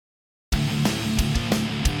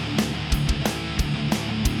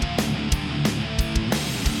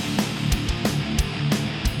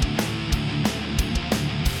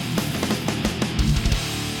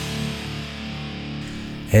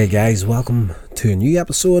Hey guys, welcome to a new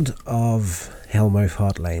episode of Hellmouth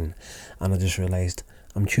Hotline. And I just realised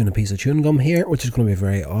I'm chewing a piece of chewing gum here, which is going to be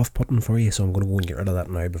very off-putting for you, so I'm going to go and get rid of that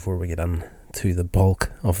now before we get into the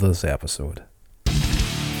bulk of this episode.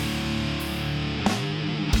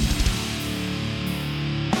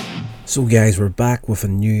 So guys, we're back with a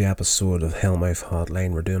new episode of Hellmouth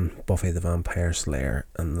Hotline. We're doing Buffy the Vampire Slayer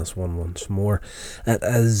and this one once more. It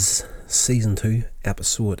is Season 2,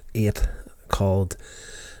 Episode 8, called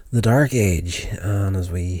The Dark Age. And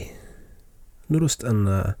as we noticed in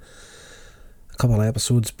a couple of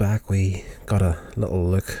episodes back, we got a little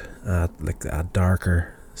look at like a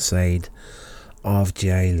darker side of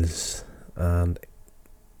Giles and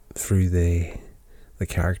through the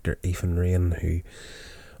character Ethan Rain, who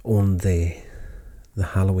owned the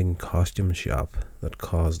Halloween costume shop that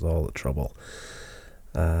caused all the trouble.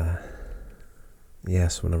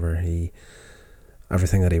 Yes, whenever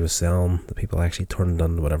everything that he was selling, the people actually turned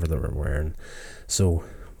on whatever they were wearing. So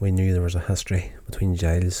we knew there was a history between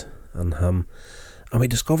Giles and him, and we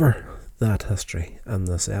discover that history in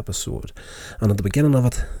this episode. And at the beginning of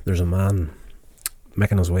it, there's a man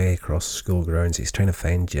making his way across the school grounds. He's trying to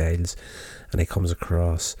find Giles, and he comes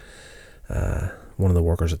across one of the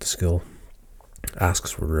workers at the school,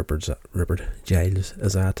 asks where Rupert Giles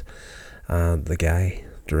is at, and the guy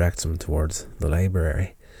directs him towards the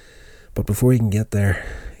library. But before he can get there,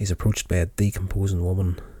 he's approached by a decomposing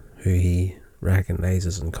woman who he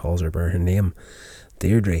recognises and calls her by her name,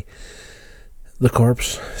 Deirdre. The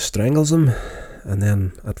corpse strangles him, and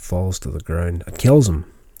then it falls to the ground. It kills him,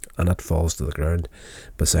 and it falls to the ground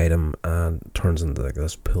beside him and turns into like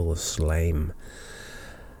this pool of slime.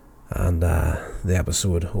 And the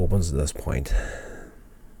episode opens at this point.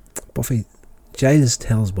 Giles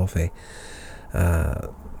tells Buffy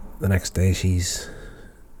the next day she's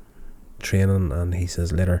training, and he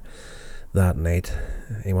says later that night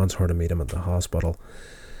he wants her to meet him at the hospital,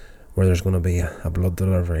 where there's going to be a blood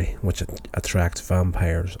delivery, which attracts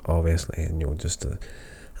vampires, obviously. And just a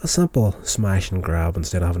simple smash and grab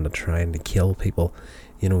instead of having to try and kill people.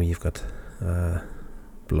 You've got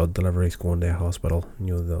blood deliveries going to a hospital.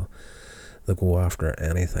 They'll go after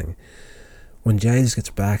anything. When Giles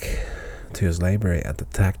gets back to his library, a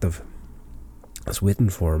detective is waiting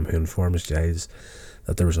for him, who informs Giles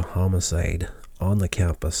that there was a homicide on the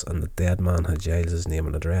campus and the dead man had Giles' name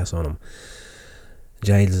and address on him.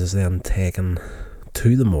 Giles is then taken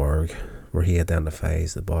to the morgue, where he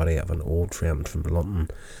identifies the body of an old friend from London,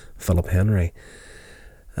 Philip Henry.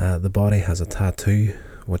 The body has a tattoo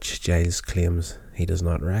which Giles claims he does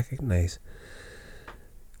not recognise.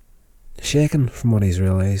 Shaken from what he's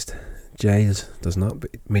realised, Giles does not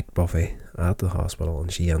meet Buffy at the hospital,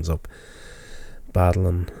 and she ends up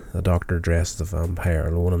battling a doctor dressed as a vampire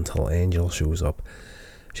alone until Angel shows up.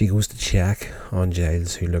 She goes to check on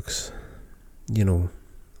Giles, who looks, a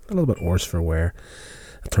little bit worse for wear.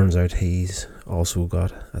 It turns out he's also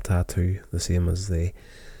got a tattoo, the same as the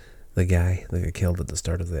guy that got killed at the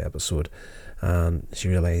start of the episode, and she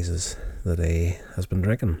realises that he has been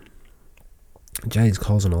drinking. Giles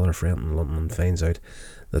calls another friend in London and finds out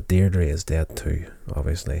that Deirdre is dead too,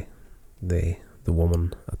 obviously the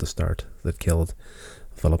woman at the start that killed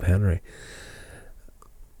Philip Henry.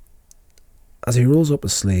 As he rolls up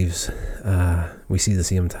his sleeves, we see the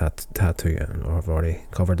same tattoo, and I've already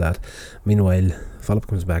covered that. Meanwhile, Philip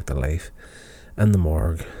comes back to life in the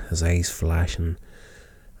morgue, his eyes flashing,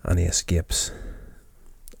 and he escapes.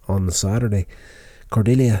 On the Saturday,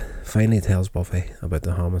 Cordelia finally tells Buffy about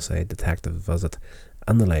the homicide detective visit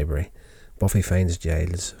in the library. Buffy finds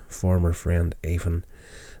Giles' former friend Ethan,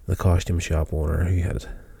 the costume shop owner who had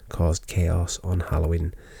caused chaos on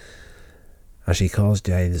Halloween. As she calls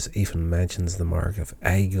Giles, Ethan mentions the mark of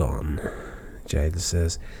Aegon. Giles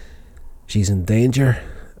says she's in danger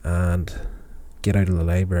and get out of the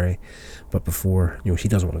library, but before, she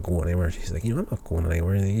doesn't want to go anywhere. She's like, I'm not going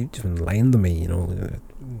anywhere. You've just been lying to me,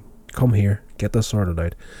 come here, get this sorted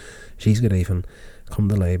out. She's got Ethan come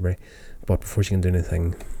to the library, but before she can do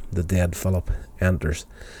anything, the dead Philip enters.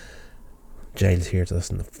 Giles hears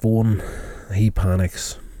this on the phone. He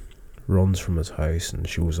panics, runs from his house and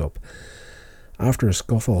shows up. After a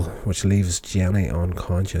scuffle which leaves Jenny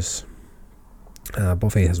unconscious,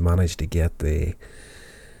 Buffy has managed to get the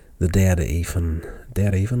dead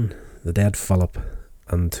Philip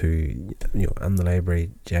into, in the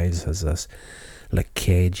library. Giles has this like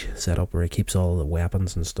cage set up where he keeps all the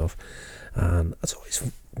weapons and stuff, and it's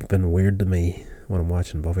always been weird to me when I'm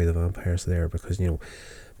watching Buffy the Vampire Slayer, because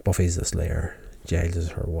Buffy's the Slayer, Giles is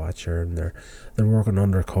her watcher, and they're working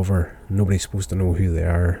undercover. Nobody's supposed to know who they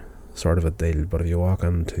are. sort of a deal, but if you walk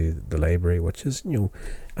into the library, which is,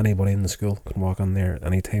 anybody in the school can walk in there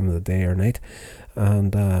any time of the day or night,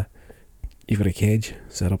 and you've got a cage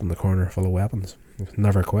set up in the corner full of weapons.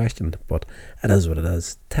 Never questioned, but it is what it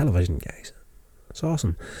is. Television, guys. It's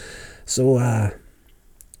awesome. So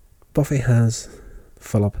Buffy has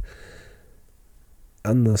Philip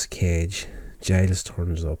in this cage. Giles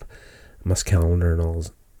turns up. Miss Calendar and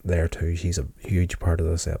all's there too. She's a huge part of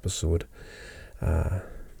this episode.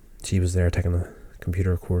 She was there taking a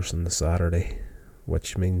computer course on the Saturday,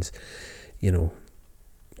 which means,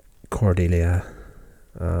 Cordelia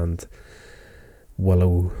and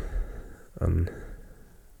Willow and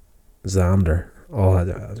Xander all had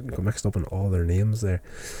got mixed up in all their names there.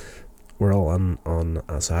 We're all on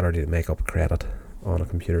a Saturday to make up credit on a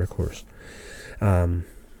computer course. There's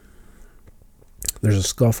a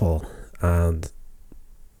scuffle, and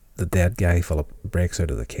the dead guy Philip breaks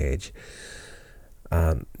out of the cage,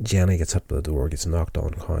 and Jenny gets up to the door, gets knocked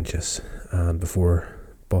unconscious, and before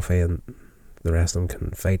Buffy and the rest of them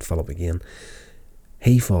can fight Philip again,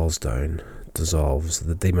 he falls down, dissolves.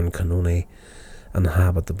 The demon can only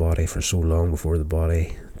inhabit the body for so long before the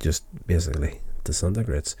body just basically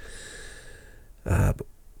disintegrates. But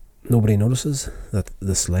nobody notices that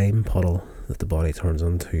the slime puddle that the body turns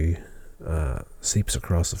into seeps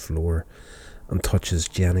across the floor and touches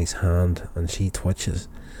Jenny's hand, and she twitches.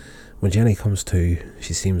 When Jenny comes to,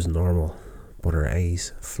 she seems normal, but her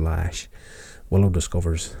eyes flash. Willow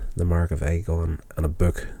discovers the mark of Aegon in a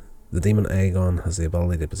book. The demon Aegon has the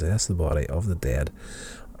ability to possess the body of the dead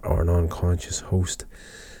or an unconscious host.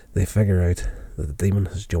 They figure out that the demon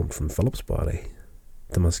has jumped from Philip's body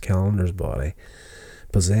to Miss Calendar's body.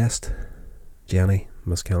 Possessed, Jenny,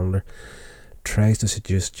 Miss Calendar, tries to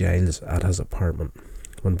seduce Giles at his apartment.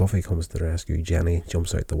 When Buffy comes to the rescue, Jenny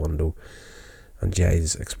jumps out the window, and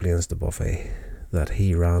Giles explains to Buffy that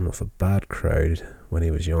he ran with a bad crowd when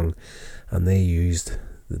he was young, and they used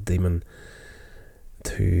the demon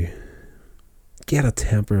to get a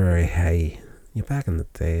temporary high. Back in the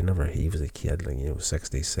day, whenever he was a kid, 60s,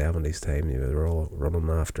 70s time, they were all running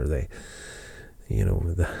after the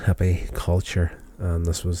hippie culture, and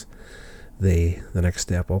this was the next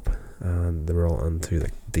step up, and they were all into the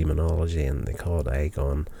demonology, and they called it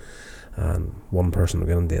Aegon. And one person would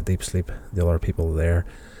get into a deep sleep, the other people there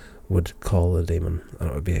would call the demon, and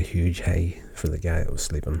it would be a huge high for the guy that was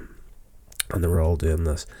sleeping. And they were all doing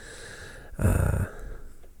this,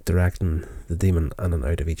 directing the demon in and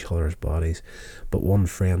out of each other's bodies. But one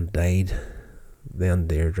friend died, then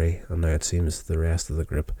Deirdre, and now it seems the rest of the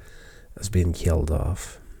group is being killed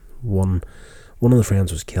off. One of the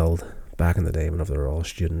friends was killed back in the day whenever they were all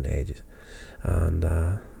student ages, and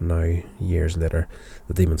now years later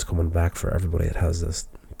the demon's coming back for everybody that has this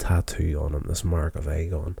tattoo on him, this mark of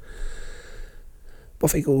Aegon.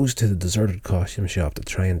 Buffy goes to the deserted costume shop to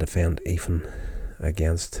try and defend Ethan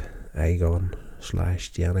against Aegon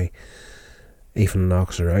 / Jenny. Ethan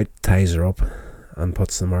knocks her out, ties her up, and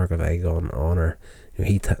puts the mark of Aegon on her.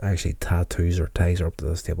 He actually tattoos her, ties her up to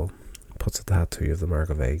this table, puts a tattoo of the mark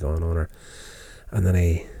of Aegon on her, and then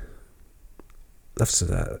he lifts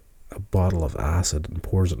a bottle of acid and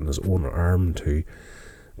pours it in his own arm to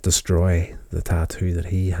destroy the tattoo that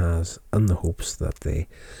he has, in the hopes that the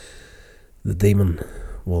demon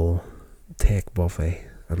will take Buffy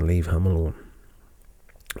and leave him alone,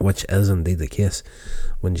 which is indeed the case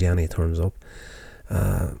when Jenny turns up.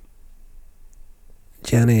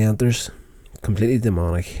 Jenny enters, completely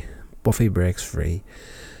demonic. Buffy breaks free,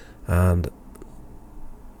 and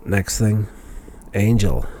next thing,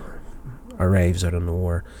 Angel arrives out of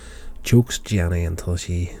nowhere, chokes Jenny until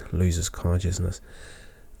she loses consciousness.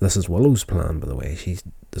 This is Willow's plan, by the way. She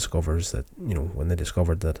discovers that, when they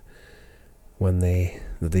discovered that when the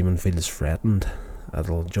demon feels threatened,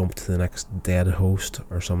 it'll jump to the next dead host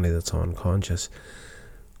or somebody that's unconscious.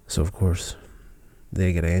 So of course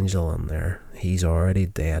they get Angel in there. He's already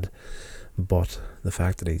dead, but the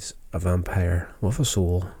fact that he's a vampire with a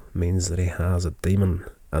soul means that he has a demon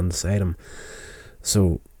inside him.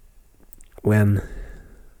 So when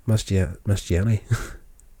Miss Jenny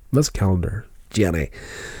Miss Calendar,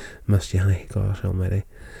 Miss Jenny, gosh almighty,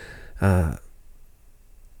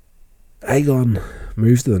 Aegon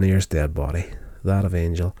moves to the nearest dead body, that of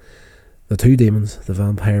Angel. The two demons, the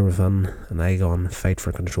vampire within and Aegon, fight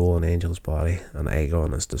for control in Angel's body, and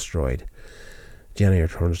Aegon is destroyed. Jenny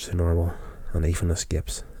returns to normal, and Ethan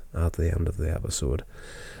escapes at the end of the episode.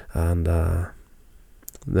 And the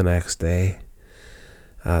next day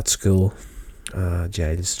at school,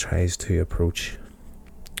 Giles tries to approach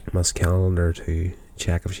Miss Calendar to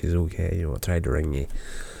check if she's okay. I tried to ring you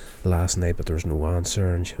last night, but there was no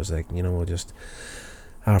answer, and she was like, we'll just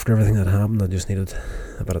after everything that happened, I just needed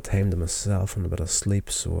a bit of time to myself and a bit of sleep,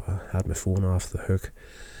 so I had my phone off the hook.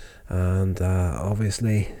 And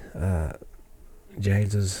obviously,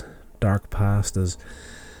 Giles's dark past has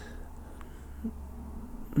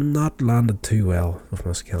not landed too well with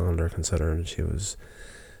Miss Calendar, considering she was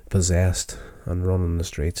possessed and running the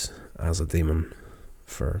streets as a demon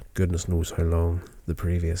for goodness knows how long the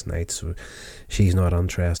previous night. So she's not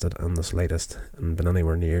interested in the slightest in being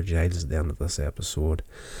anywhere near Giles at the end of this episode.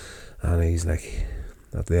 And he's like,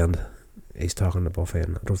 at the end, he's talking to Buffy,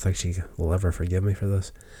 and I don't think she will ever forgive me for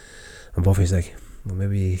this. And Buffy's like, well,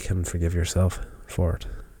 maybe you can forgive yourself for it.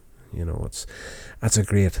 You know, that's a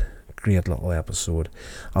great little episode.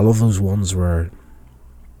 I love those ones where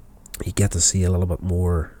you get to see a little bit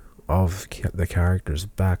more of the characters'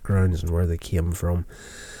 backgrounds and where they came from.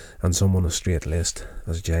 And someone as straight-laced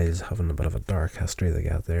as Giles having a bit of a dark history they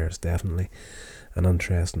got there is definitely an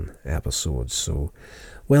interesting episode. So,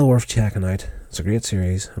 well worth checking out. It's a great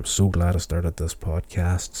series. I'm so glad I started this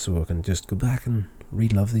podcast so I can just go back and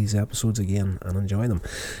relive these episodes again and enjoy them.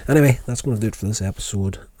 Anyway, that's going to do it for this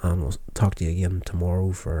episode, and we'll talk to you again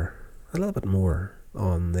tomorrow for a little bit more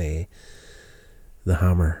on the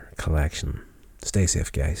Hammer collection. Stay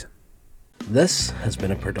safe, guys. This has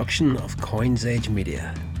been a production of Coins Age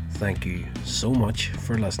Media. Thank you so much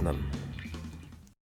for listening.